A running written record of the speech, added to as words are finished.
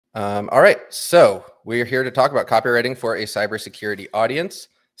All right, so we're here to talk about copywriting for a cybersecurity audience,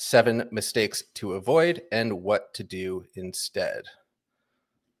 7 mistakes to avoid, and what to do instead.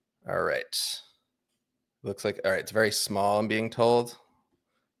 All right. Looks like, all right, it's very small, I'm being told.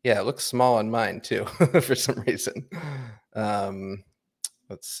 Yeah, it looks small on mine too, for some reason. Um,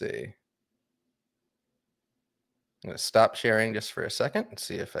 let's see. I'm going to stop sharing just for a second and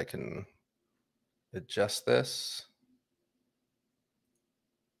see if I can adjust this.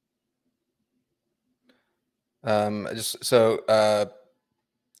 Carl, just so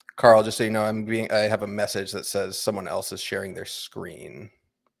you know, I have a message that says someone else is sharing their screen.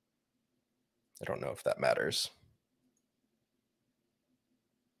 I don't know if that matters.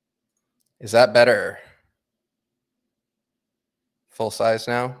 Is that better? Full size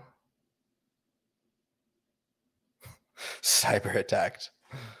now? Cyber attacked.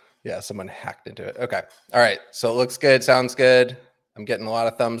 Yeah, someone hacked into it. Okay. All right. So it looks good. Sounds good. I'm getting a lot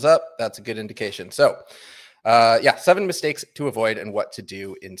of thumbs up. That's a good indication. So, yeah, 7 mistakes to avoid and what to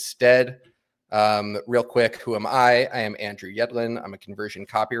do instead. Real quick, who am I? I am Andrew Yedlin. I'm a conversion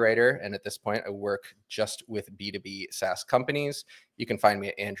copywriter. And at this point, I work just with B2B SaaS companies. You can find me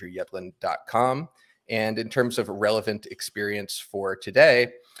at andrewyedlin.com. And in terms of relevant experience for today,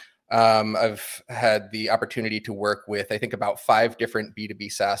 I've had the opportunity to work with, I think, about 5 different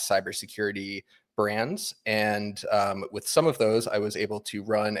B2B SaaS cybersecurity brands. And with some of those, I was able to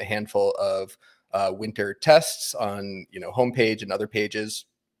run a handful of winter tests on, homepage and other pages,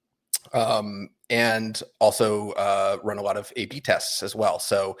 and also run a lot of A/B tests as well.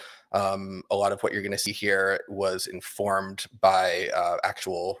 So a lot of what you're going to see here was informed by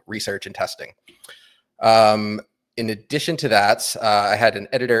actual research and testing. In addition to that, I had an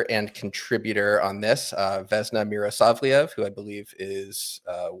editor and contributor on this, Vesna Mirosavliev, who I believe is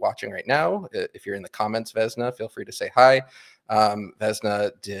watching right now. If you're in the comments, Vesna, feel free to say hi.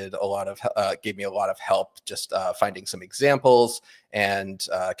 Vesna did gave me a lot of help just finding some examples and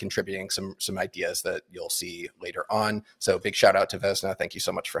contributing some ideas that you'll see later on. So big shout out to Vesna. Thank you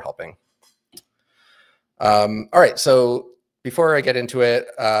so much for helping. All right, so before I get into it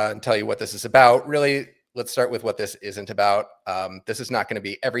and tell you what this is about, really, let's start with what this isn't about. This is not going to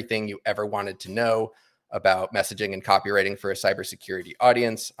be everything you ever wanted to know about messaging and copywriting for a cybersecurity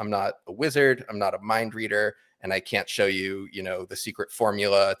audience. I'm not a wizard. I'm not a mind reader, and I can't show you, the secret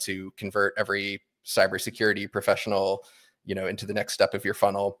formula to convert every cybersecurity professional, into the next step of your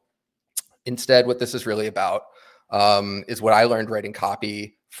funnel. Instead, what this is really about is what I learned writing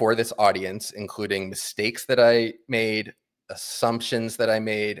copy for this audience, including mistakes that I made, assumptions that I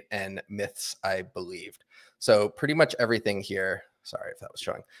made, and myths I believed. So pretty much everything here, sorry if that was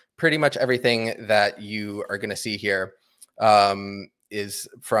showing, pretty much everything that you are going to see here is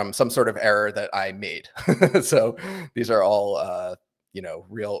from some sort of error that I made. So these are all,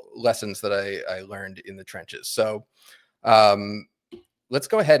 real lessons that I learned in the trenches. So let's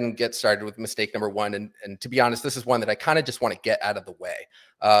go ahead and get started with mistake number 1. And to be honest, this is one that I kind of just want to get out of the way.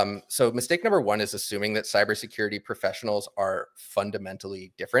 So mistake number 1 is assuming that cybersecurity professionals are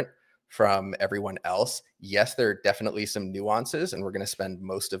fundamentally different from everyone else. Yes, there are definitely some nuances, and we're going to spend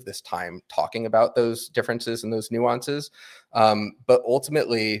most of this time talking about those differences and those nuances. But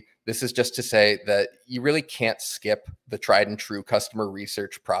ultimately, this is just to say that you really can't skip the tried and true customer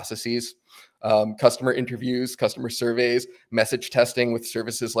research processes. Customer interviews, customer surveys, message testing with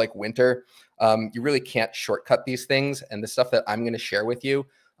services like Winter. You really can't shortcut these things. And the stuff that I'm going to share with you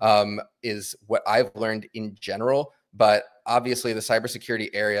is what I've learned in general. But obviously, the cybersecurity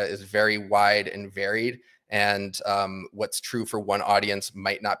area is very wide and varied. And what's true for one audience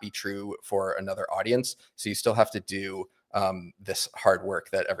might not be true for another audience. So you still have to do this hard work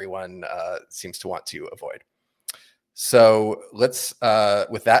that everyone seems to want to avoid. So let's,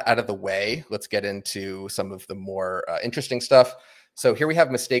 with that out of the way, let's get into some of the more interesting stuff. So here we have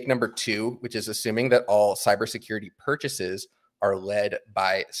mistake number 2, which is assuming that all cybersecurity purchases are led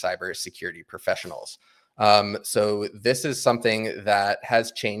by cybersecurity professionals. So this is something that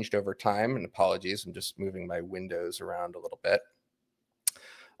has changed over time, and apologies, I'm just moving my windows around a little bit.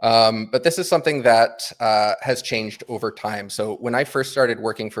 But this is something that has changed over time. So when I first started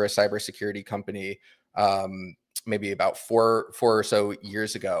working for a cybersecurity company, maybe about four or so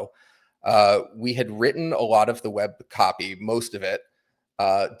years ago, we had written a lot of the web copy, most of it,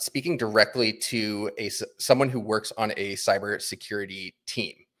 speaking directly to someone who works on a cybersecurity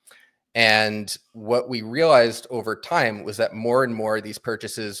team. And what we realized over time was that more and more of these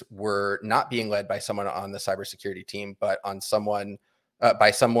purchases were not being led by someone on the cybersecurity team, but on someone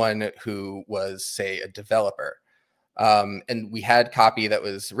by someone who was, say, a developer. And we had copy that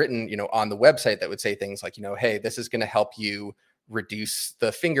was written, on the website that would say things like, hey, this is going to help you reduce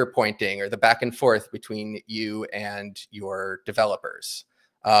the finger pointing or the back and forth between you and your developers.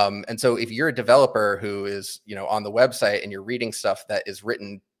 And so if you're a developer who is, on the website and you're reading stuff that is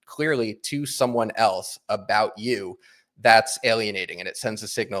written clearly to someone else about you, that's alienating, and it sends a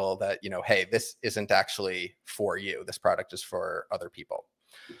signal that, hey, this isn't actually for you. This product is for other people.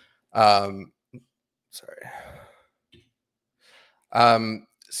 Sorry.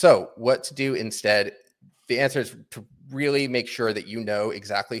 So what to do instead? The answer is to really make sure that you know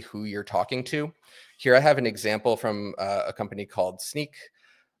exactly who you're talking to. Here I have an example from a company called Sneak.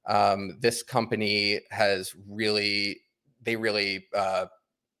 This company has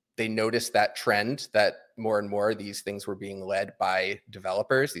they noticed that trend that more and more these things were being led by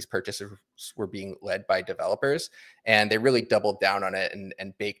developers. These purchases were being led by developers, and they really doubled down on it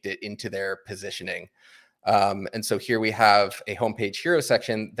and baked it into their positioning. And so here we have a homepage hero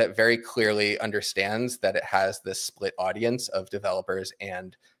section that very clearly understands that it has this split audience of developers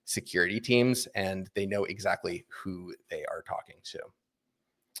and security teams, and they know exactly who they are talking to.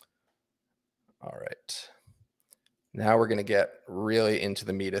 All right. Now we're going to get really into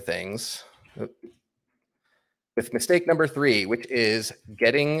the meat of things with mistake number 3, which is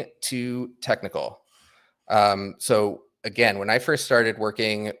getting too technical. So again, when I first started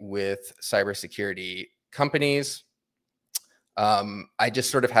working with cybersecurity companies, I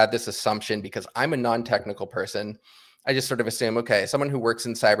just sort of had this assumption, because I'm a non-technical person. I just sort of assume, okay, someone who works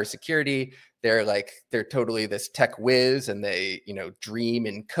in cybersecurity, they're totally this tech whiz, and they, dream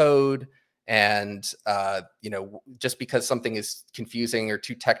in code. And, just because something is confusing or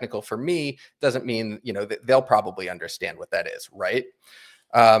too technical for me doesn't mean, that they'll probably understand what that is, right?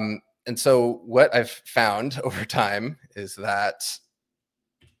 And so what I've found over time is that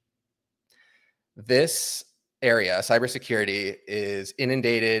this area, cybersecurity, is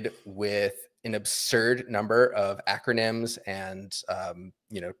inundated with an absurd number of acronyms and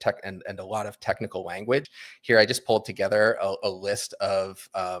tech and a lot of technical language. Here, I just pulled together a list of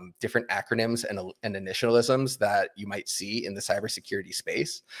different acronyms and initialisms that you might see in the cybersecurity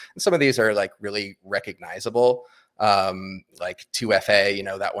space. And some of these are like really recognizable, like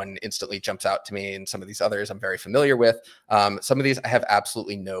 2FA, that one instantly jumps out to me, and some of these others I'm very familiar with. Some of these I have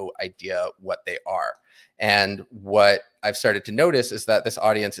absolutely no idea what they are. And what I've started to notice is that this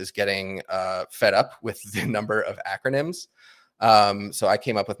audience is getting fed up with the number of acronyms. So I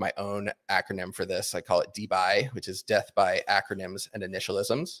came up with my own acronym for this. I call it DBY, which is Death by Acronyms and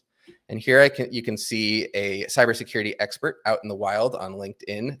Initialisms. And here you can see a cybersecurity expert out in the wild on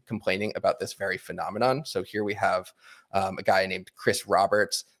LinkedIn complaining about this very phenomenon. So here we have a guy named Chris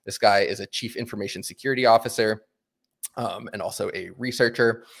Roberts. This guy is a chief information security officer and also a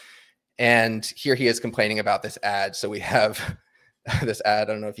researcher. And here he is complaining about this ad. So we have this ad.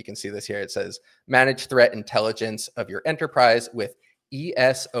 I don't know if you can see this here. It says, manage threat intelligence of your enterprise with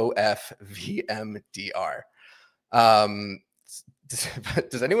ESOF VMDR.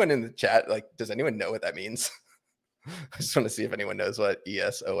 Does anyone in the chat, does anyone know what that means? I just want to see if anyone knows what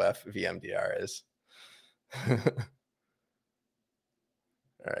ESOF VMDR is.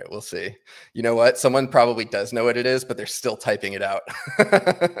 All right, we'll see. You know what? Someone probably does know what it is, but they're still typing it out.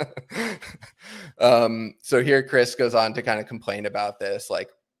 So here Chris goes on to kind of complain about this,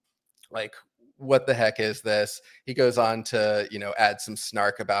 like what the heck is this? He goes on to, add some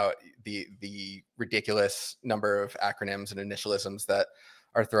snark about the ridiculous number of acronyms and initialisms that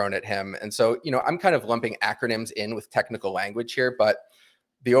are thrown at him. And so, I'm kind of lumping acronyms in with technical language here, but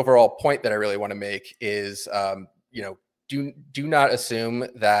the overall point that I really want to make is, do not assume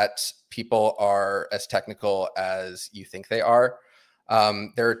that people are as technical as you think they are.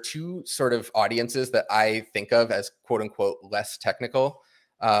 There are two sort of audiences that I think of as quote unquote less technical.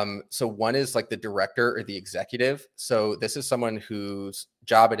 So one is like the director or the executive. So this is someone whose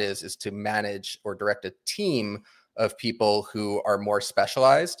job it is to manage or direct a team of people who are more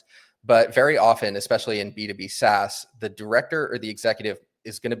specialized. But very often, especially in B2B SaaS, the director or the executive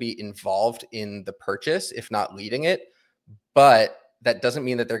is going to be involved in the purchase, if not leading it. But that doesn't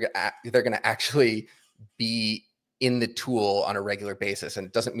mean that they're going to actually be in the tool on a regular basis. And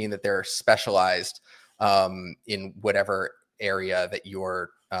it doesn't mean that they're specialized in whatever area that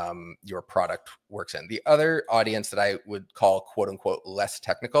your product works in. The other audience that I would call quote unquote less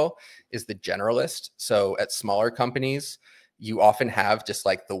technical is the generalist. So at smaller companies, you often have just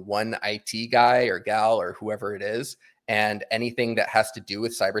like the one IT guy or gal or whoever it is, and anything that has to do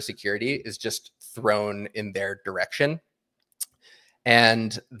with cybersecurity is just thrown in their direction.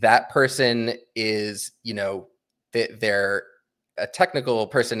 And that person is, they're a technical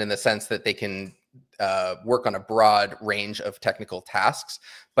person in the sense that they can work on a broad range of technical tasks,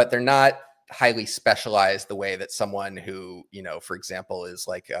 but they're not highly specialize the way that someone who, for example, is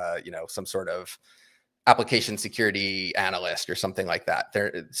like, some sort of application security analyst or something like that.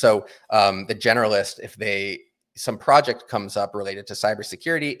 So the generalist, if some project comes up related to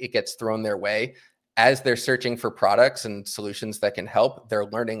cybersecurity, it gets thrown their way. As they're searching for products and solutions that can help, they're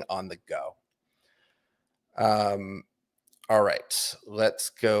learning on the go. All right, let's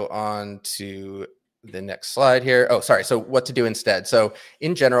go on to the next slide here. Oh, sorry. So what to do instead. So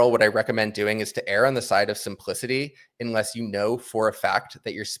in general, what I recommend doing is to err on the side of simplicity unless you know for a fact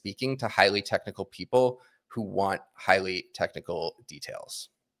that you're speaking to highly technical people who want highly technical details.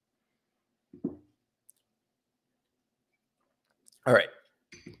 All right.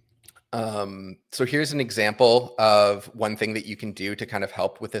 So here's an example of one thing that you can do to kind of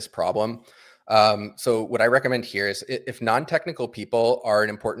help with this problem. So what I recommend here is if non-technical people are an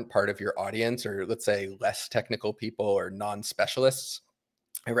important part of your audience, or let's say less technical people or non-specialists,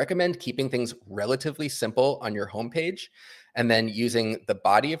 I recommend keeping things relatively simple on your homepage and then using the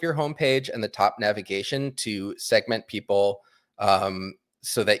body of your homepage and the top navigation to segment people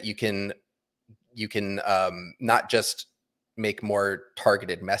so that you can not just make more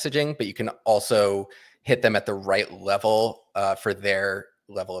targeted messaging, but you can also hit them at the right level for their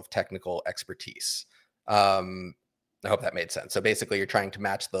level of technical expertise. I hope that made sense. So basically you're trying to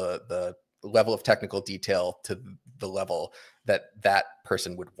match the level of technical detail to the level that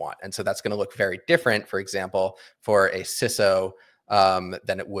person would want. And so that's going to look very different, for example, for a CISO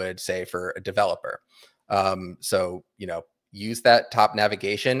than it would, say, for a developer. So, use that top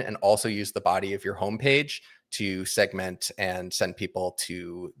navigation and also use the body of your homepage to segment and send people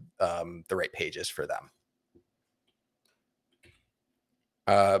to the right pages for them.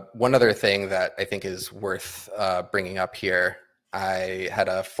 One other thing that I think is worth bringing up here, I had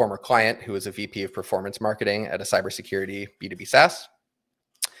a former client who was a VP of performance marketing at a cybersecurity B2B SaaS.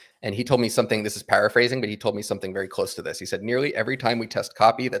 And he told me something, this is paraphrasing, but he told me something very close to this. He said, nearly every time we test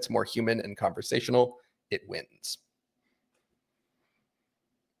copy that's more human and conversational, it wins.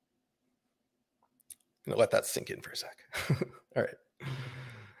 I'm gonna let that sink in for a sec. All right.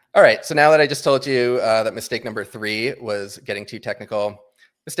 All right, so now that I just told you that mistake number 3 was getting too technical,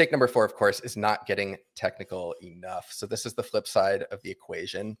 mistake number 4, of course, is not getting technical enough. So this is the flip side of the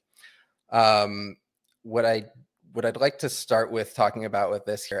equation. What I'd like to start with talking about with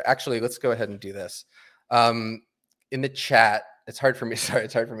this here, actually, let's go ahead and do this. In the chat, it's hard for me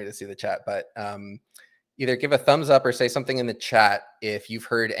to see the chat, but either give a thumbs up or say something in the chat if you've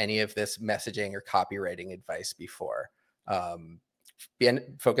heard any of this messaging or copywriting advice before.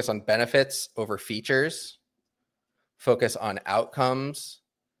 Focus on benefits over features, focus on outcomes,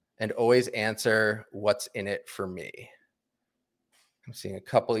 and always answer what's in it for me. I'm seeing a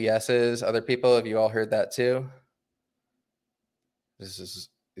couple yeses. Other people, have you all heard that too? This is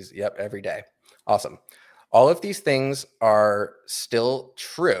yep, every day. Awesome. All of these things are still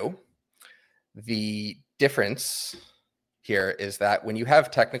true. The difference here is that when you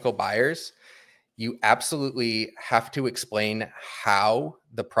have technical buyers, you absolutely have to explain how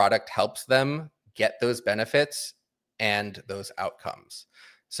the product helps them get those benefits and those outcomes.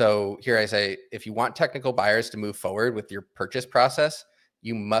 So here I say, if you want technical buyers to move forward with your purchase process,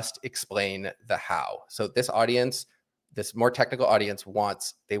 you must explain the how. So this audience, this more technical audience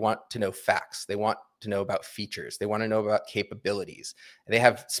they want to know facts. They want to know about features. They want to know about capabilities. And they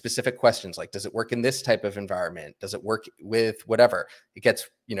have specific questions like, does it work in this type of environment? Does it work with whatever? It gets,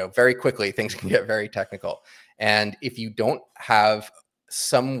 very quickly, things can get very technical. And if you don't have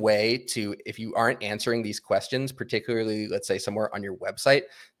some way if you aren't answering these questions, particularly, let's say somewhere on your website,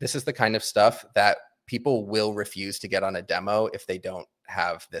 this is the kind of stuff that people will refuse to get on a demo if they don't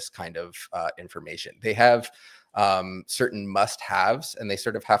have this kind of information. They have certain must-haves, and they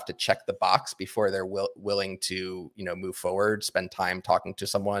sort of have to check the box before they're willing to, move forward, spend time talking to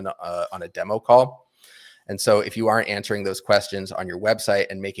someone on a demo call. And so if you aren't answering those questions on your website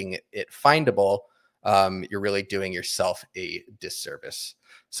and making it findable, you're really doing yourself a disservice.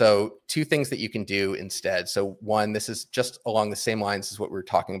 So 2 things that you can do instead. So one, this is just along the same lines as what we were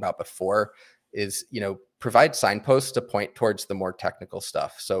talking about before, is, provide signposts to point towards the more technical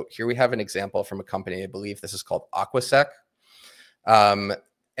stuff. So here we have an example from a company, I believe this is called Aquasec.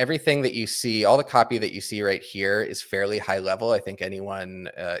 Everything that you see, all the copy that you see right here is fairly high level. I think anyone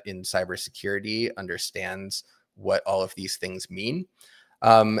in cybersecurity understands what all of these things mean.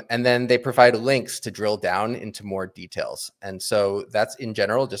 And then they provide links to drill down into more details. And so that's in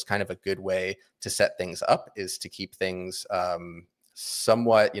general just kind of a good way to set things up, is to keep things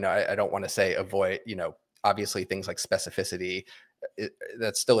somewhat, I don't want to say avoid, obviously things like specificity,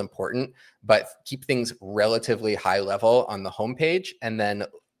 that's still important, but keep things relatively high level on the homepage, and then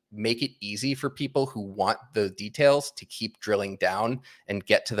make it easy for people who want the details to keep drilling down and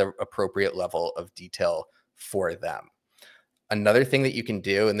get to the appropriate level of detail for them. Another thing that you can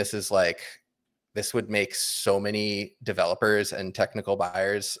do, and this would make so many developers and technical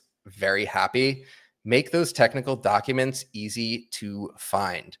buyers very happy. Make those technical documents easy to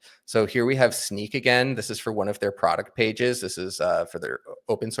find. So here we have Sneak again. This is for one of their product pages. This is for their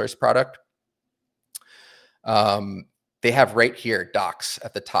open source product. They have right here, docs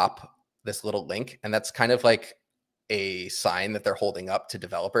at the top, this little link, and that's kind of like a sign that they're holding up to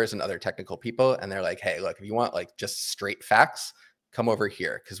developers and other technical people. And they're like, hey, look, if you want like just straight facts, come over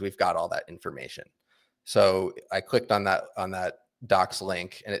here because we've got all that information. So I clicked on that docs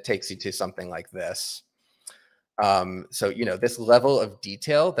link and it takes you to something like this. So, this level of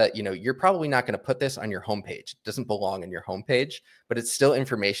detail that, you're probably not going to put this on your homepage. It doesn't belong on your homepage, but it's still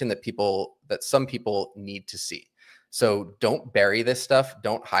information that some people need to see. So don't bury this stuff.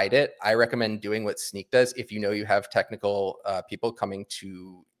 Don't hide it. I recommend doing what Sneak does. If you have technical people coming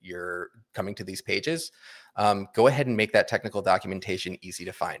to these pages, go ahead and make that technical documentation easy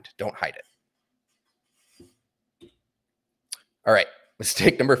to find. Don't hide it. All right,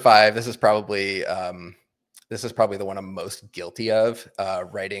 mistake number 5. This is probably the one I'm most guilty of,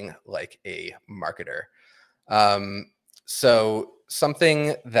 writing like a marketer. So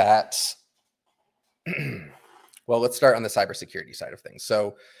something that, well, let's start on the cybersecurity side of things.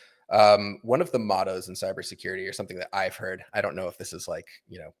 So one of the mottos in cybersecurity, or something that I've heard, I don't know if this is like,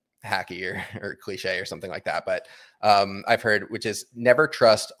 hacky or cliche or something like that, but I've heard, which is never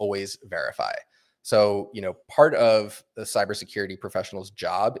trust, always verify. So, part of the cybersecurity professional's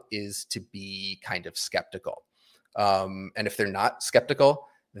job is to be kind of skeptical. And if they're not skeptical,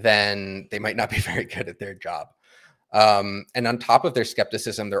 then they might not be very good at their job. And on top of their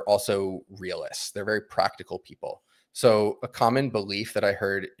skepticism, they're also realists. They're very practical people. So a common belief that I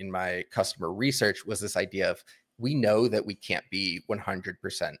heard in my customer research was this idea of, we know that we can't be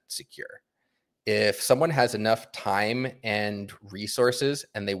 100% secure. If someone has enough time and resources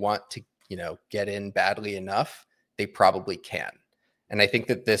and they want to get in badly enough, they probably can. And I think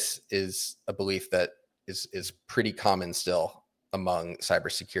that this is a belief that is pretty common still among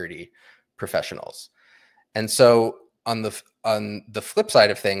cybersecurity professionals. And so on the flip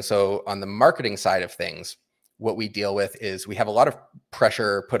side of things, so on the marketing side of things, what we deal with is we have a lot of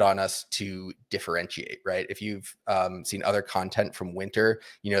pressure put on us to differentiate, right? If you've seen other content from Winter,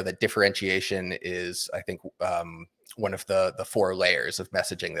 that differentiation is, I think, one of the 4 layers of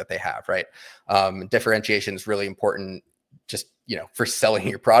messaging that they have, right? Differentiation is really important just, for selling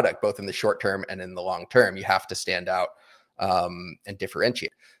your product, both in the short term and in the long term. You have to stand out and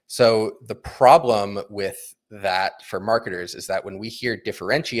differentiate. So the problem with that for marketers is that when we hear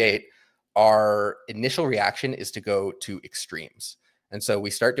differentiate, our initial reaction is to go to extremes. And so we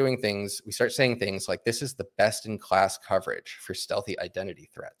start saying things like, this is the best in class coverage for stealthy identity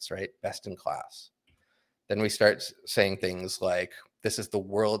threats, right? Best in class. Then we start saying things like, this is the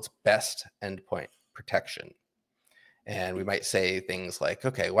world's best endpoint protection. And we might say things like,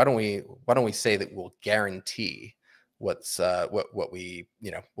 okay, why don't we say that we'll guarantee what we,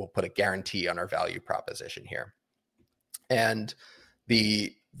 we'll put a guarantee on our value proposition here. And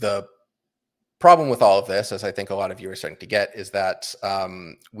the problem with all of this, as I think a lot of you are starting to get, is that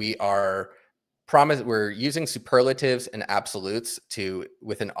we're using superlatives and absolutes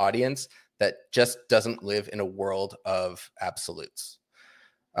with an audience that just doesn't live in a world of absolutes.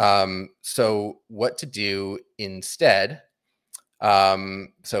 So what to do instead?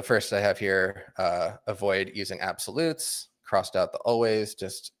 So first I have here, avoid using absolutes, crossed out the always,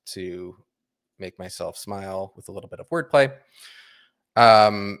 just to make myself smile with a little bit of wordplay.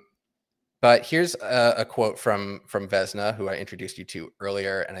 But here's a quote from Vesna, who I introduced you to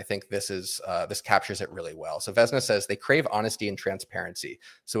earlier, and I think this captures it really well. So Vesna says, they crave honesty and transparency,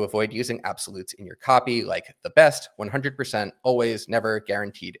 so avoid using absolutes in your copy, like the best, 100%, always, never,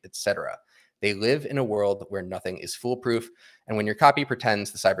 guaranteed, etc. They live in a world where nothing is foolproof, and when your copy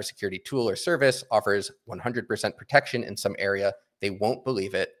pretends the cybersecurity tool or service offers 100% protection in some area, they won't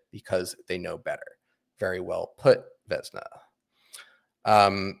believe it because they know better. Very well put, Vesna.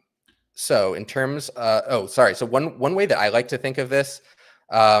 So in terms, so one way that I like to think of this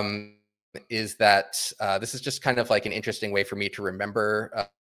is that this is just kind of like an interesting way for me to remember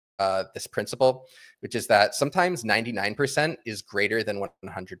this principle, which is that sometimes 99% is greater than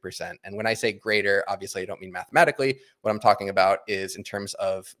 100%. And when I say greater, obviously I don't mean mathematically. What I'm talking about is in terms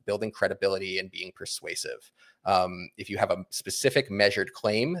of building credibility and being persuasive. If you have a specific measured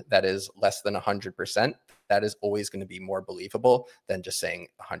claim that is less than 100%, that is always going to be more believable than just saying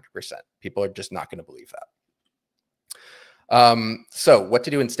 100%. People are just not going to believe So what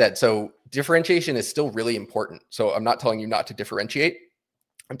to do instead? So differentiation is still really important. So I'm not telling you not to differentiate.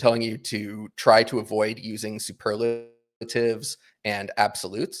 I'm telling you to try to avoid using superlatives and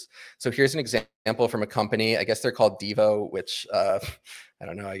absolutes. So here's an example from a company. I guess they're called Devo, which I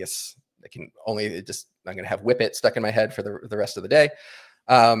don't know. I guess I can only just, I'm going to have whip it stuck in my head for the rest of the day.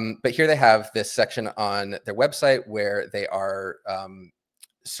 But here they have this section on their website where they are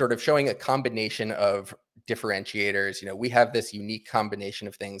sort of showing a combination of differentiators. We have this unique combination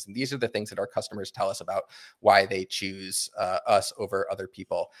of things, and these are the things that our customers tell us about why they choose us over other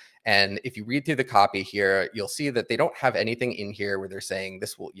people. And if you read through the copy here, you'll see that they don't have anything in here where they're saying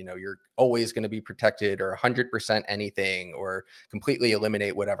this will, you're always going to be protected, or 100% anything, or completely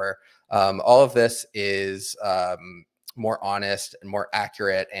eliminate whatever. All of this is more honest and more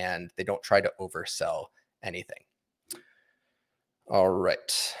accurate, and they don't try to oversell anything. All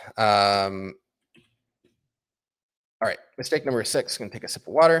right. All right. Mistake number 6. Going to take a sip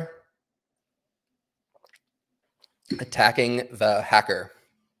of water. Attacking the hacker.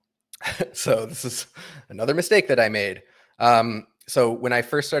 So this is another mistake that I made. So when I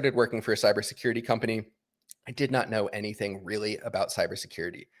first started working for a cybersecurity company, I did not know anything really about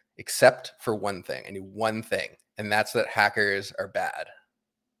cybersecurity, except for one thing. I knew one thing, and that's that hackers are bad.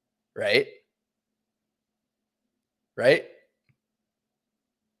 Right? Right?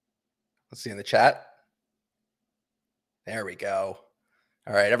 Let's see in the chat. There we go.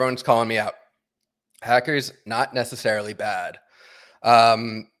 All right, everyone's calling me out. Hackers, not necessarily bad.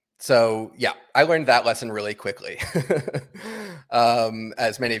 So yeah, I learned that lesson really quickly.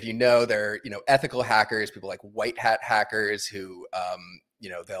 As many of you know, they're, ethical hackers, people like white hat hackers who,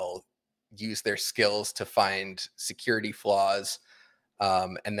 they'll use their skills to find security flaws.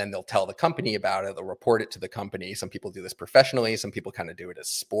 And then they'll tell the company about it. They'll report it to the company. Some people do this professionally. Some people kind of do it as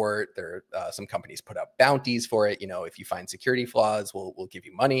sport. Some companies put up bounties for it. If you find security flaws, we'll give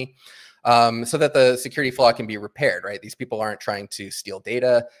you money, so that the security flaw can be repaired. Right? These people aren't trying to steal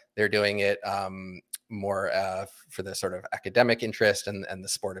data. They're doing it more for the sort of academic interest and the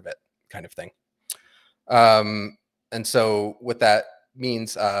sport of it kind of thing. And so what that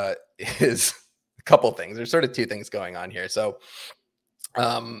means is a couple things. There's sort of two things going on here. So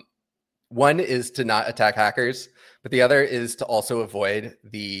one is to not attack hackers, but the other is to also avoid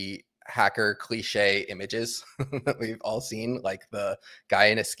the hacker cliche images that we've all seen, like the guy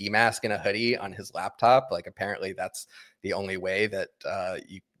in a ski mask and a hoodie on his laptop. Like apparently that's the only way that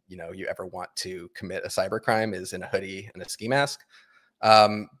you ever want to commit a cybercrime is in a hoodie and a ski mask.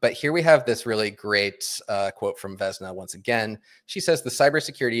 But here we have this really great quote from Vesna once again. She says, the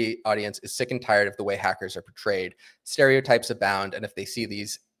cybersecurity audience is sick and tired of the way hackers are portrayed. Stereotypes abound, and if they see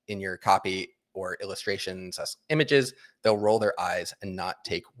these in your copy or illustrations as images, they'll roll their eyes and not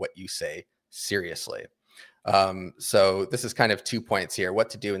take what you say seriously. So this is kind of 2 points here, what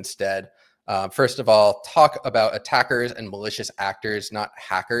to do instead. First of all, talk about attackers and malicious actors, not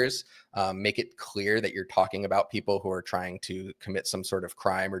hackers. Make it clear that you're talking about people who are trying to commit some sort of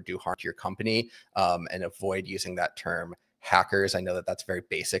crime or do harm to your company, and avoid using that term hackers. I know that that's very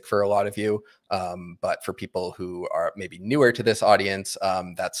basic for a lot of you, but for people who are maybe newer to this audience,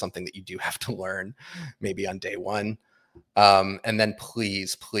 that's something that you do have to learn maybe on day one. And then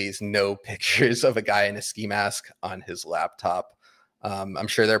please, no pictures of a guy in a ski mask on his laptop. I'm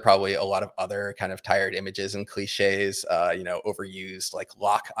sure there are probably a lot of other kind of tired images and cliches, overused like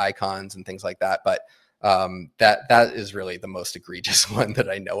lock icons and things like that. But that is really the most egregious one that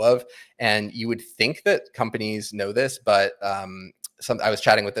I know of. And you would think that companies know this, but I was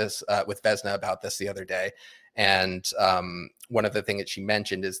chatting with Vesna about this the other day. And one of the things that she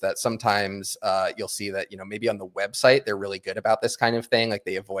mentioned is that sometimes you'll see that, maybe on the website, they're really good about this kind of thing. Like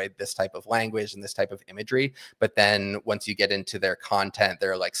they avoid this type of language and this type of imagery. But then once you get into their content,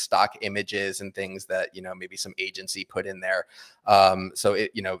 there are like stock images and things that, maybe some agency put in there. So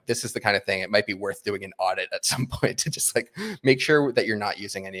this is the kind of thing, it might be worth doing an audit at some point to just like make sure that you're not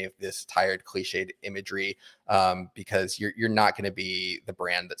using any of this tired cliched imagery, because you're not going to be the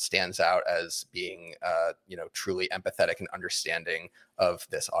brand that stands out as being, truly empathetic and understanding of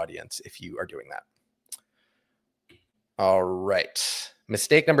this audience if you are doing that. All right.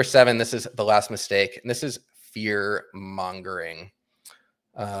 Mistake number 7. This is the last mistake, and this is fear mongering.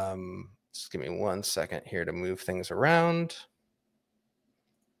 Just give me 1 second here to move things around.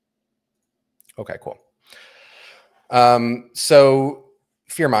 Okay, cool. So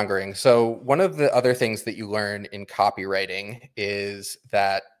fear mongering. So one of the other things that you learn in copywriting is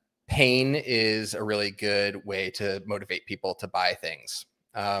that pain is a really good way to motivate people to buy things.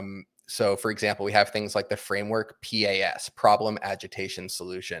 So for example, we have things like the framework PAS, problem, agitation,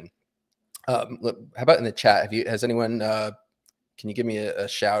 solution. How about in the chat? Has anyone Can you give me a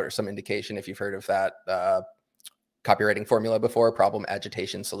shout or some indication if you've heard of that copywriting formula before? Problem,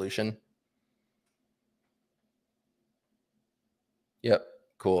 agitation, solution. Yep.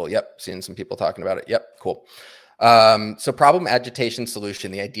 Cool. Yep. Seeing some people talking about it. Yep. Cool. So problem, agitation,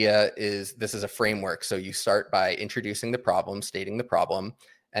 solution. The idea is this is a framework. So you start by introducing the problem, stating the problem,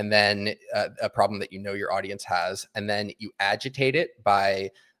 and then a problem that you know your audience has, and then you agitate it by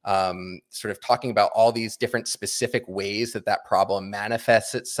sort of talking about all these different specific ways that that problem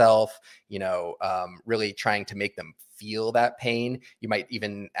manifests itself, really trying to make them feel that pain. You might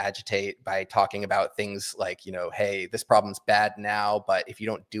even agitate by talking about things like, hey, this problem's bad now, but if you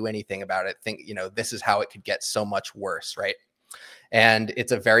don't do anything about it, this is how it could get so much worse, right? And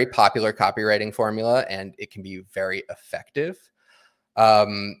it's a very popular copywriting formula, and it can be very effective.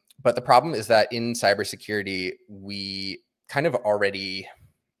 But the problem is that in cybersecurity, we kind of already,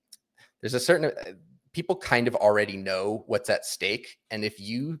 there's a certain, people kind of already know what's at stake. And if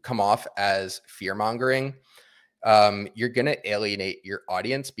you come off as fear-mongering, you're going to alienate your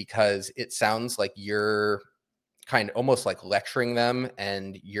audience, because it sounds like you're kind of almost like lecturing them,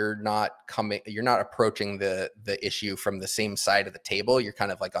 and you're not approaching the issue from the same side of the table. You're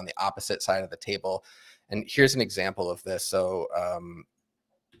kind of like on the opposite side of the table. And here's an example of this. So I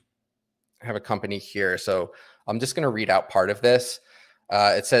have a company here. So I'm just going to read out part of this.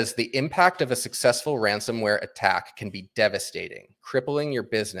 It says the impact of a successful ransomware attack can be devastating, crippling your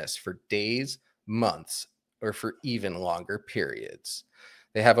business for days, months, or for even longer periods.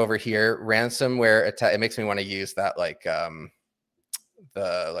 They have over here ransomware attack. It makes me want to use that like the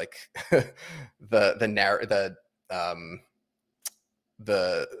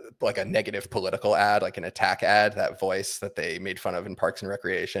like a negative political ad, like an attack ad, that voice that they made fun of in Parks and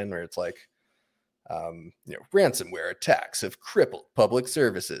Recreation, where it's like, ransomware attacks have crippled public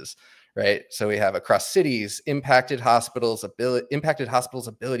services, right? So we have across cities, impacted hospitals'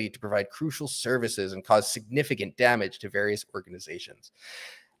 ability to provide crucial services and cause significant damage to various organizations.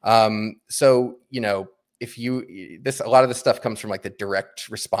 So, a lot of this stuff comes from like the direct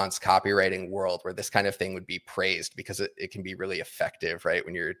response copywriting world, where this kind of thing would be praised because it can be really effective, right?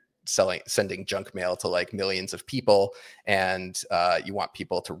 When you're sending junk mail to like millions of people, and you want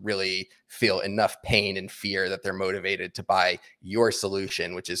people to really feel enough pain and fear that they're motivated to buy your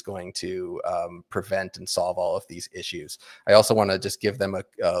solution, which is going to prevent and solve all of these issues. I also want to just give them a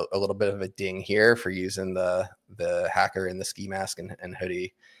little bit of a ding here for using the hacker in the ski mask and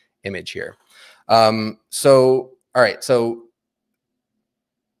hoodie image here. So all right, so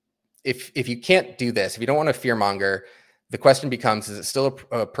if you can't do this, if you don't want to fear monger, the question becomes, is it still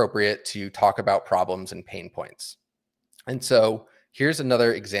appropriate to talk about problems and pain points? And so here's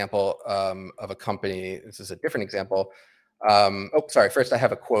another example of a company. This is a different example. First I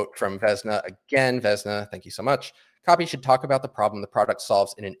have a quote from Vesna. Again, Vesna, thank you so much. Copy should talk about the problem the product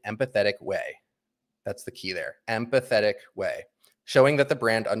solves in an empathetic way. That's the key there, empathetic way, showing that the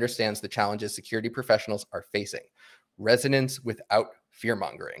brand understands the challenges security professionals are facing. Resonance without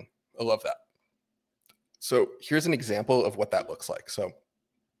fear-mongering. I love that. So here's an example of what that looks like. So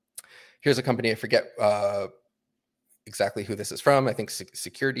here's a company, I forget exactly who this is from. I think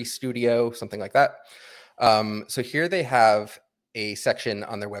Security Studio, something like that. So here they have a section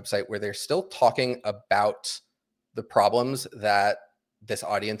on their website where they're still talking about the problems that this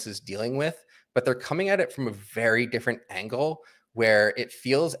audience is dealing with, but they're coming at it from a very different angle, where it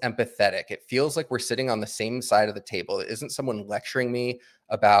feels empathetic. It feels like we're sitting on the same side of the table. It isn't someone lecturing me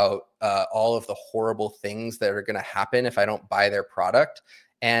about all of the horrible things that are going to happen if I don't buy their product.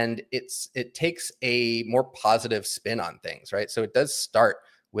 And it takes a more positive spin on things, right? So it does start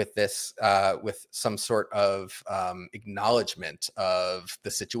with this, with some sort of acknowledgement of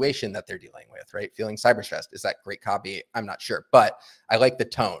the situation that they're dealing with, right? Feeling cyber stressed. Is that great copy? I'm not sure, but I like the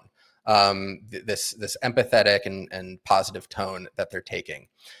tone. This empathetic and positive tone that they're taking.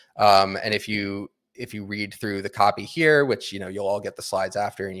 And if you read through the copy here, which you'll all get the slides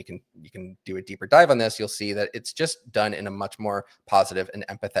after, and you can do a deeper dive on this, you'll see that it's just done in a much more positive and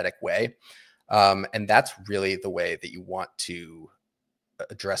empathetic way. And that's really the way that you want to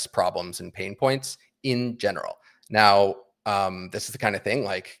address problems and pain points in general. Now, this is the kind of thing,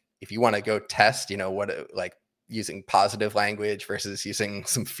 like if you want to go test, what using positive language versus using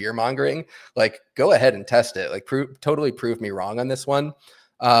some fear mongering, like go ahead and test it. Like totally prove me wrong on this one.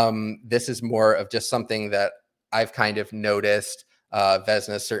 This is more of just something that I've kind of noticed.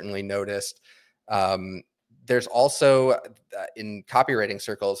 Vesna certainly noticed. There's also in copywriting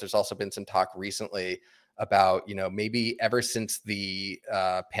circles, there's also been some talk recently about, maybe ever since the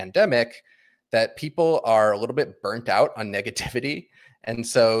pandemic, that people are a little bit burnt out on negativity. And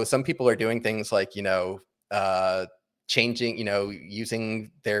so some people are doing things like, changing,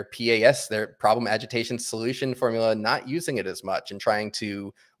 using their PAS, their problem agitation solution formula, not using it as much and trying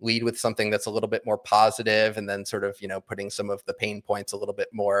to lead with something that's a little bit more positive, and then sort of, putting some of the pain points a little bit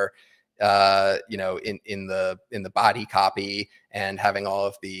more, in the body copy, and having all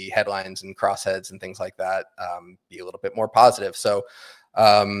of the headlines and crossheads and things like that be a little bit more positive. So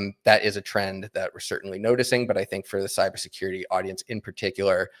that is a trend that we're certainly noticing. But I think for the cybersecurity audience in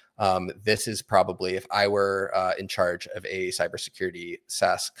particular, this is probably, if I were in charge of a cybersecurity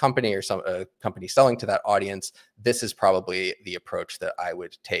SaaS company or some company selling to that audience, this is probably the approach that I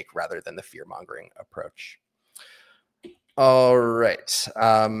would take rather than the fear-mongering approach. All right.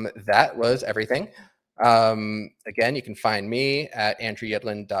 That was everything. Again, you can find me at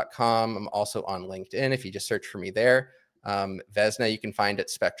andrewyedlin.com. I'm also on LinkedIn if you just search for me there. Vesna, you can find at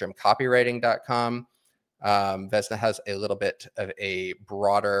spectrumcopywriting.com. Vesna has a little bit of a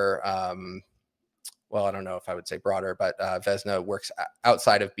broader, well, I don't know if I would say broader, but Vesna works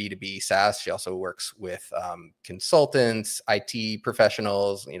outside of B2B SaaS. She also works with consultants, IT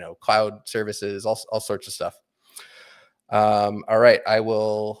professionals, cloud services, all sorts of stuff. All right, I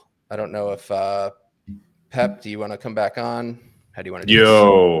don't know if Pep, do you want to come back on? How do you want to do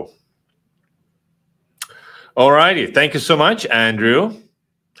this? All righty. Thank you so much, Andrew.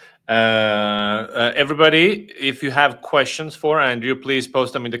 Everybody, if you have questions for Andrew, please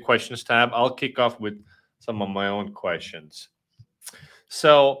post them in the questions tab. I'll kick off with some of my own questions.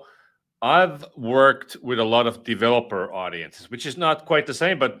 So I've worked with a lot of developer audiences, which is not quite the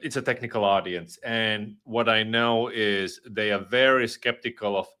same, but it's a technical audience. And what I know is they are very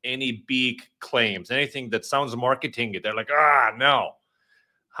skeptical of any big claims, anything that sounds marketing. They're like, no.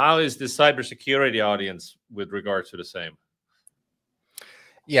 How is the cybersecurity audience with regard to the same?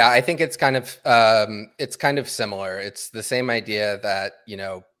 Yeah, I think it's kind of similar. It's the same idea that,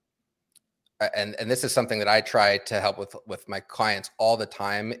 and this is something that I try to help with my clients all the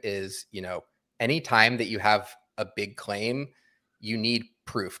time is, any time that you have a big claim, you need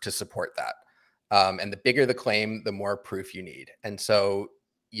proof to support that. And the bigger the claim, the more proof you need. And so,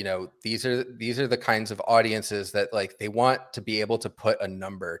 these are the kinds of audiences that, like, they want to be able to put a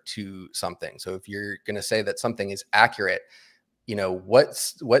number to something. So if you're going to say that something is accurate,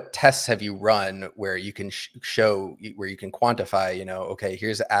 what tests have you run where you can show, where you can quantify, okay,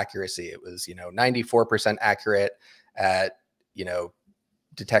 here's the accuracy. It was, 94% accurate at,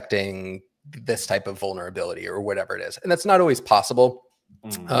 detecting this type of vulnerability or whatever it is. And that's not always possible.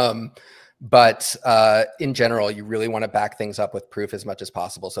 But in general, you really want to back things up with proof as much as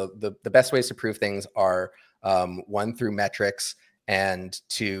possible. So the best ways to prove things are, one, through metrics, and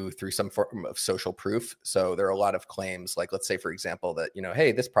two, through some form of social proof. So there are a lot of claims, like, let's say, for example, that,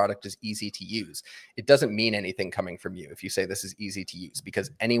 hey, this product is easy to use. It doesn't mean anything coming from you if you say this is easy to use, because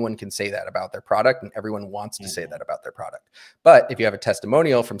anyone can say that about their product, and everyone wants to say that about their product. But if you have a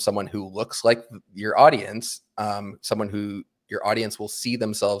testimonial from someone who looks like your audience, someone who your audience will see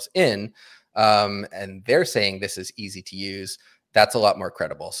themselves in, and they're saying this is easy to use, that's a lot more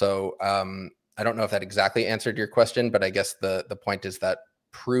credible. So I don't know if that exactly answered your question, but I guess the point is that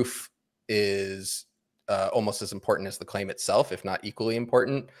proof is almost as important as the claim itself, if not equally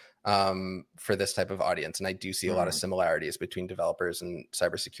important, for this type of audience. And I do see a lot of similarities between developers and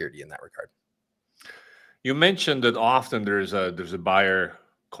cybersecurity in that regard. You mentioned that often there's a buyer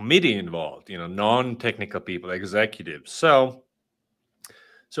committee involved, non-technical people, executives. So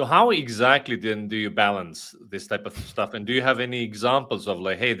how exactly then do you balance this type of stuff? And do you have any examples of,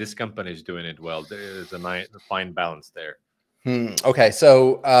 like, hey, this company is doing it well? There's a fine balance there. Okay.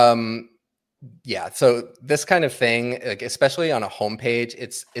 So, yeah. So this kind of thing, like, especially on a homepage,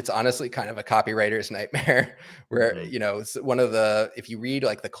 it's honestly kind of a copywriter's nightmare where, it's one of if you read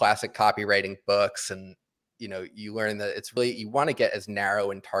like the classic copywriting books, and, you learn that it's really, you want to get as narrow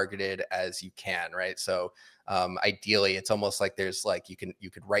and targeted as you can. Right. So, ideally, it's almost like there's like, you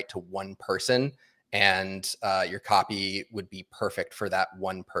could write to one person, and your copy would be perfect for that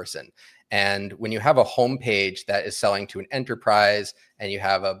one person. And when you have a homepage that is selling to an enterprise, and you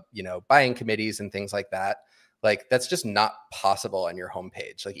have buying committees and things like that, like, that's just not possible on your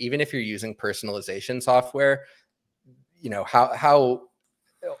homepage. Like, even if you're using personalization software,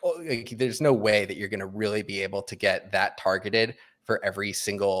 like, there's no way that you're going to really be able to get that targeted for every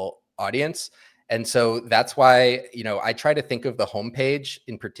single audience. And so that's why, I try to think of the homepage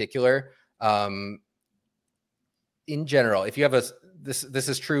in particular. In general, if you have this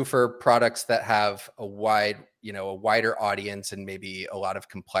is true for products that have a wider audience and maybe a lot of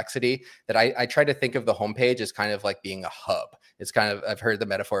complexity, that I try to think of the homepage as kind of like being a hub. It's kind of, I've heard the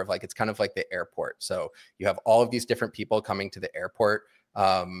metaphor of, like, it's kind of like the airport. So you have all of these different people coming to the airport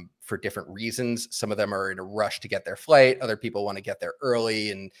for different reasons. Some of them are in a rush to get their flight. Other people want to get there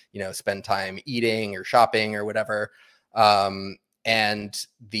early and, spend time eating or shopping or whatever. And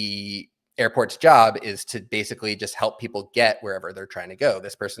the airport's job is to basically just help people get wherever they're trying to go.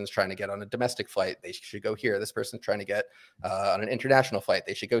 This person's trying to get on a domestic flight, they should go here. This person's trying to get on an international flight,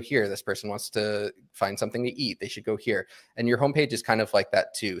 they should go here. This person wants to find something to eat, they should go here. And your homepage is kind of like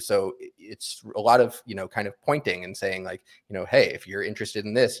that too. So it's a lot of, kind of pointing and saying like, hey, if you're interested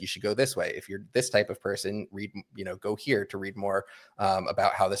in this, you should go this way. If you're this type of person, read, go here to read more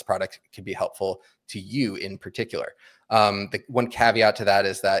about how this product can be helpful to you in particular. The one caveat to that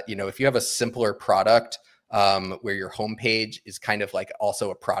is that, if you have a simpler product where your homepage is kind of like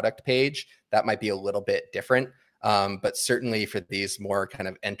also a product page, that might be a little bit different. But certainly for these more kind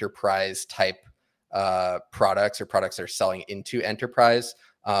of enterprise type products or products that are selling into enterprise,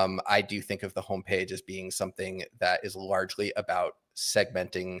 I do think of the homepage as being something that is largely about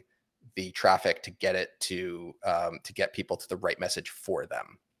segmenting the traffic to get it to get people to the right message for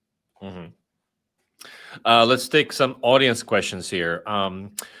them. Mm-hmm. Let's take some audience questions here.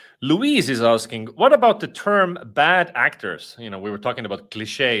 Louise is asking, what about the term bad actors? We were talking about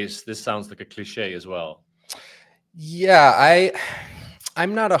cliches. This sounds like a cliche as well. Yeah,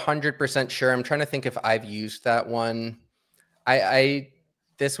 I'm not 100% sure. I'm trying to think if I've used that one.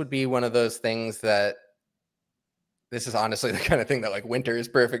 This would be one of those things that this is honestly the kind of thing that like winter is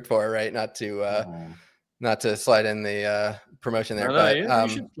perfect for, right? Not to slide in the promotion there, but you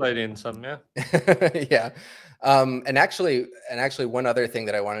should slide in some, yeah. Yeah. And actually one other thing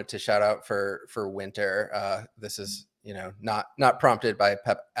that I wanted to shout out for winter, this is, not prompted by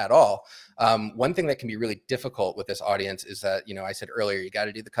Pep at all. One thing that can be really difficult with this audience is that, I said earlier, you got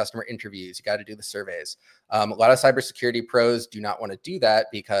to do the customer interviews, you got to do the surveys. A lot of cybersecurity pros do not want to do that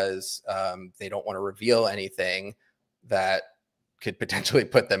because they don't want to reveal anything that could potentially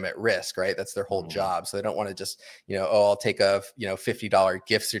put them at risk, right? That's their whole job. So they don't want to just, I'll take a, $50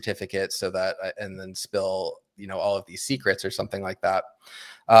 gift certificate so that, and then spill, all of these secrets or something like that.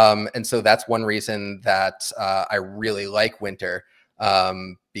 And so that's one reason that I really like winter,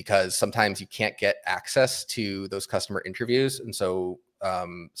 because sometimes you can't get access to those customer interviews. And so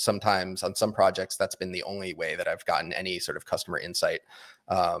sometimes on some projects, that's been the only way that I've gotten any sort of customer insight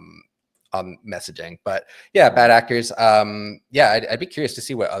on messaging. But yeah, bad actors. Yeah, I'd be curious to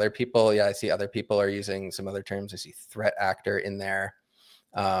see what other people, I see other people are using some other terms. I see threat actor in there.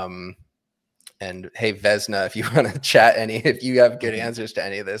 And hey, Vesna, if you want to chat if you have good answers to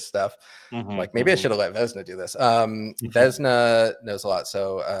any of this stuff, like maybe I should have let Vesna do this. Vesna knows a lot,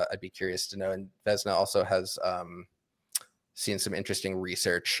 so I'd be curious to know. And Vesna also has seen some interesting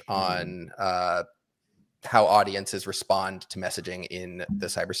research on how audiences respond to messaging in the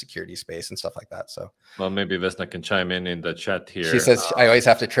cybersecurity space and stuff like that. So, well, maybe Vesna can chime in the chat here. She says, I always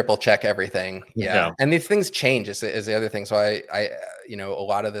have to triple check everything. Yeah. And these things change is the other thing. So I, a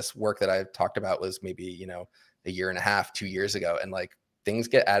lot of this work that I've talked about was maybe, a year and a half, 2 years ago. And like things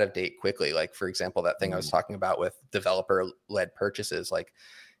get out of date quickly. Like, for example, that thing I was talking about with developer led purchases, like,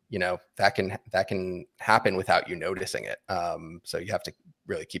 that can happen without you noticing it. So you have to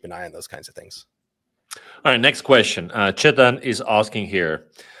really keep an eye on those kinds of things. All right, next question. Chetan is asking here,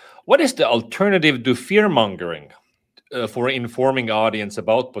 what is the alternative to fear mongering for informing audience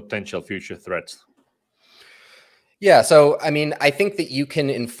about potential future threats? Yeah, so I mean, I think that you can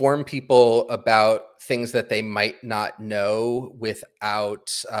inform people about things that they might not know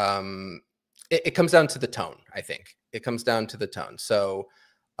without, it comes down to the tone, I think. It comes down to the tone. So,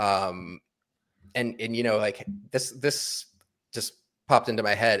 and like this just popped into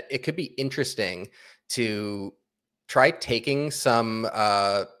my head. It could be interesting to try taking some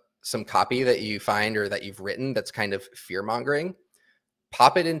copy that you find or that you've written that's kind of fear mongering,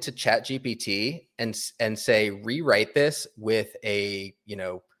 pop it into ChatGPT and say, rewrite this with a,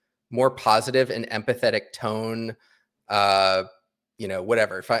 more positive and empathetic tone,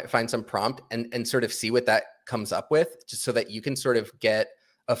 whatever, find some prompt and sort of see what that comes up with, just so that you can sort of get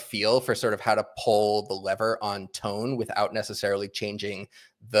a feel for sort of how to pull the lever on tone without necessarily changing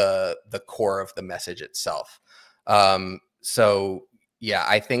the core of the message itself. So yeah,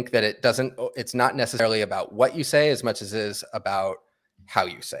 I think that it's not necessarily about what you say as much as it is about how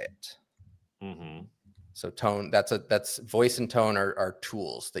you say it. So tone, that's voice and tone are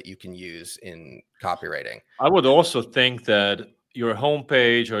tools that you can use in copywriting. I would also think that your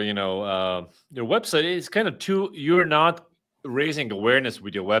homepage or, your website is kind of you're not raising awareness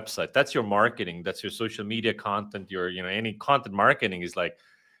with your website. That's your marketing. That's your social media content. Your, any content marketing is like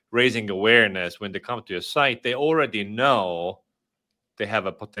raising awareness. When they come to your site, they already know they have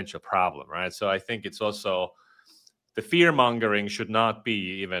a potential problem, right? So I think it's also the fear mongering should not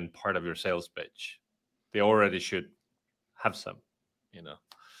be even part of your sales pitch. They already should have some, you know.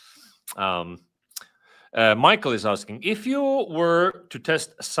 Michael is asking, if you were to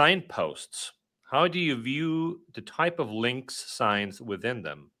test signposts, how do you view the type of links signs within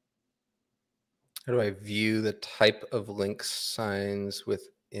them? How do I view the type of link signs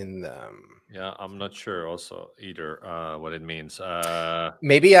within them? Yeah, I'm not sure also either what it means.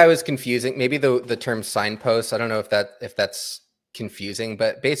 Maybe I was confusing. Maybe the term signposts, I don't know if that's confusing,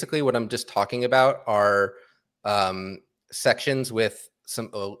 but basically what I'm just talking about are sections with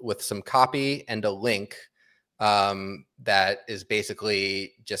some copy and a link that is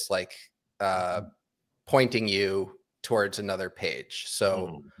basically just like pointing you towards another page.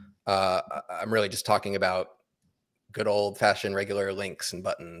 So I'm really just talking about good old fashioned regular links and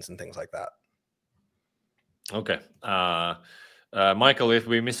buttons and things like that. Okay. Michael, if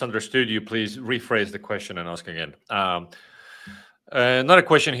we misunderstood you, please rephrase the question and ask again. Another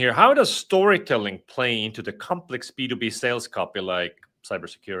question here. How does storytelling play into the complex B2B sales copy like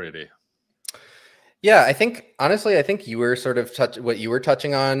cybersecurity? Yeah, I think, honestly, I think you were sort of what you were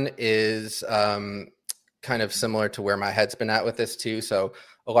touching on is kind of similar to where my head's been at with this too. So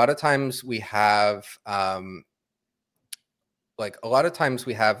a lot of times we have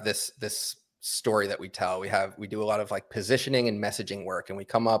this story that we tell. We do a lot of like positioning and messaging work, and we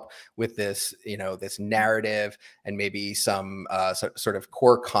come up with this, this narrative and maybe some sort of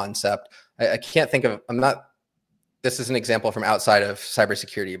core concept. I can't think of, this is an example from outside of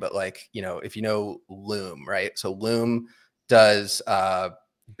cybersecurity, but like, if you know Loom, right? So Loom does,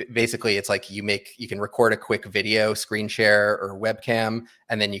 basically it's like you can record a quick video screen share or webcam,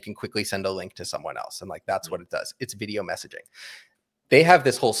 and then you can quickly send a link to someone else. And like, that's what it does. It's video messaging. They have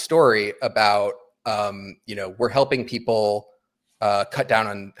this whole story about, we're helping people cut down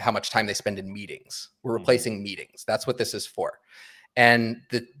on how much time they spend in meetings. We're replacing meetings. That's what this is for. And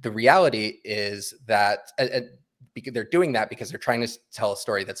the reality is that they're doing that because they're trying to tell a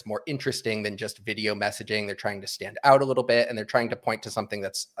story that's more interesting than just video messaging. They're trying to stand out a little bit, and they're trying to point to something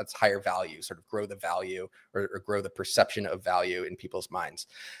that's higher value, sort of grow the value or grow the perception of value in people's minds.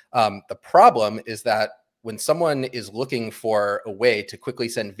 The problem is that when someone is looking for a way to quickly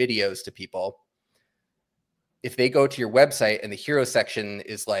send videos to people, if they go to your website and the hero section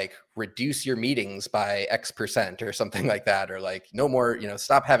is like, reduce your meetings by X% or something like that, or like no more,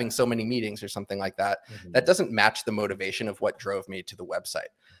 stop having so many meetings or something like that, that doesn't match the motivation of what drove me to the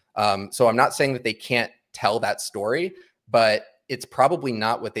website. So I'm not saying that they can't tell that story, but it's probably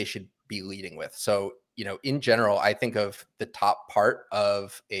not what they should be leading with. So, in general, I think of the top part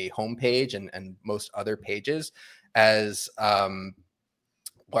of a homepage and most other pages as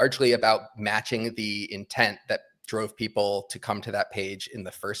largely about matching the intent that drove people to come to that page in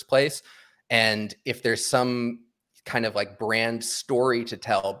the first place. And if there's some kind of like brand story to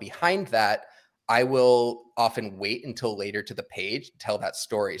tell behind that, I will often wait until later to the page to tell that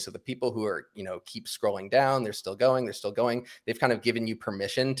story. So the people who are, keep scrolling down, they're still going. They've kind of given you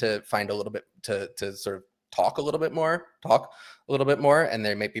permission to find a little bit, to sort of talk a little bit more, and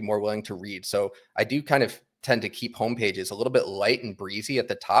they might be more willing to read. So I do kind of tend to keep homepages a little bit light and breezy at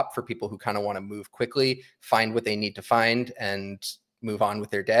the top for people who kind of want to move quickly, find what they need to find, and move on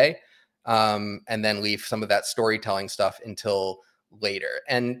with their day. And then leave some of that storytelling stuff until later.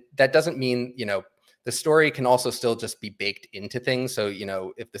 And that doesn't mean, the story can also still just be baked into things. So,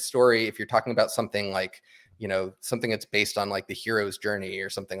 if you're talking about something like, something that's based on like the hero's journey or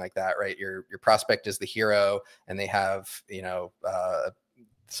something like that, right? Your prospect is the hero, and they have,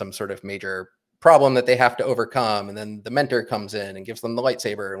 some sort of major problem that they have to overcome, and then the mentor comes in and gives them the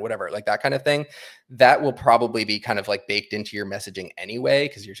lightsaber and whatever, like that kind of thing. That will probably be kind of like baked into your messaging anyway,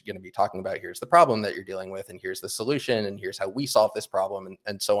 because you're going to be talking about, here's the problem that you're dealing with, and here's the solution, and here's how we solve this problem,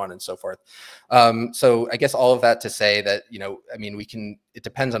 and so on and so forth. So I guess all of that to say that, it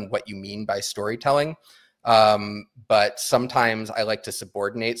depends on what you mean by storytelling. But sometimes I like to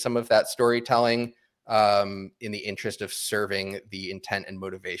subordinate some of that storytelling in the interest of serving the intent and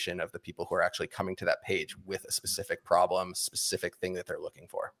motivation of the people who are actually coming to that page with a specific problem, specific thing that they're looking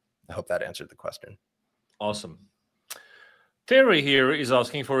for. I hope that answered the question. Awesome. Terry here is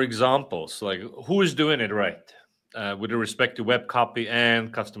asking for examples, like who is doing it right with respect to web copy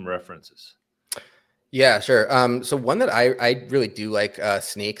and custom references. Yeah, sure. So one that I really do like,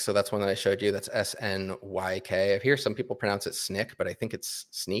 Sneak. So that's one that I showed you. That's SNYK. I hear some people pronounce it Snick, but I think it's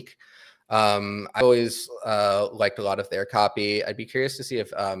Sneak. I always liked a lot of their copy. I'd be curious to see if,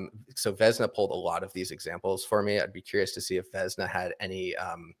 so Vesna pulled a lot of these examples for me. I'd be curious to see if Vesna had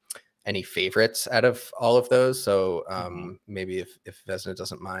any favorites out of all of those. So maybe if Vesna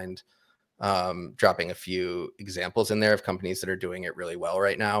doesn't mind dropping a few examples in there of companies that are doing it really well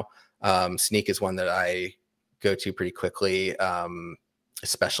right now. Sneak is one that I go to pretty quickly,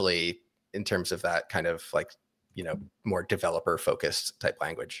 especially in terms of that kind of like, more developer focused type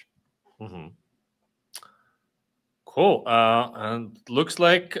language. Mm-hmm. Cool. And looks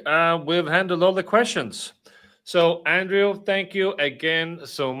like we've handled all the questions. So Andrew, thank you again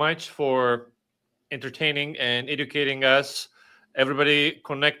so much for entertaining and educating us. Everybody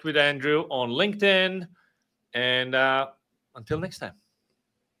connect with Andrew on LinkedIn. And until next time.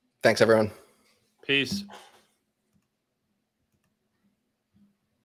 Thanks, everyone. Peace.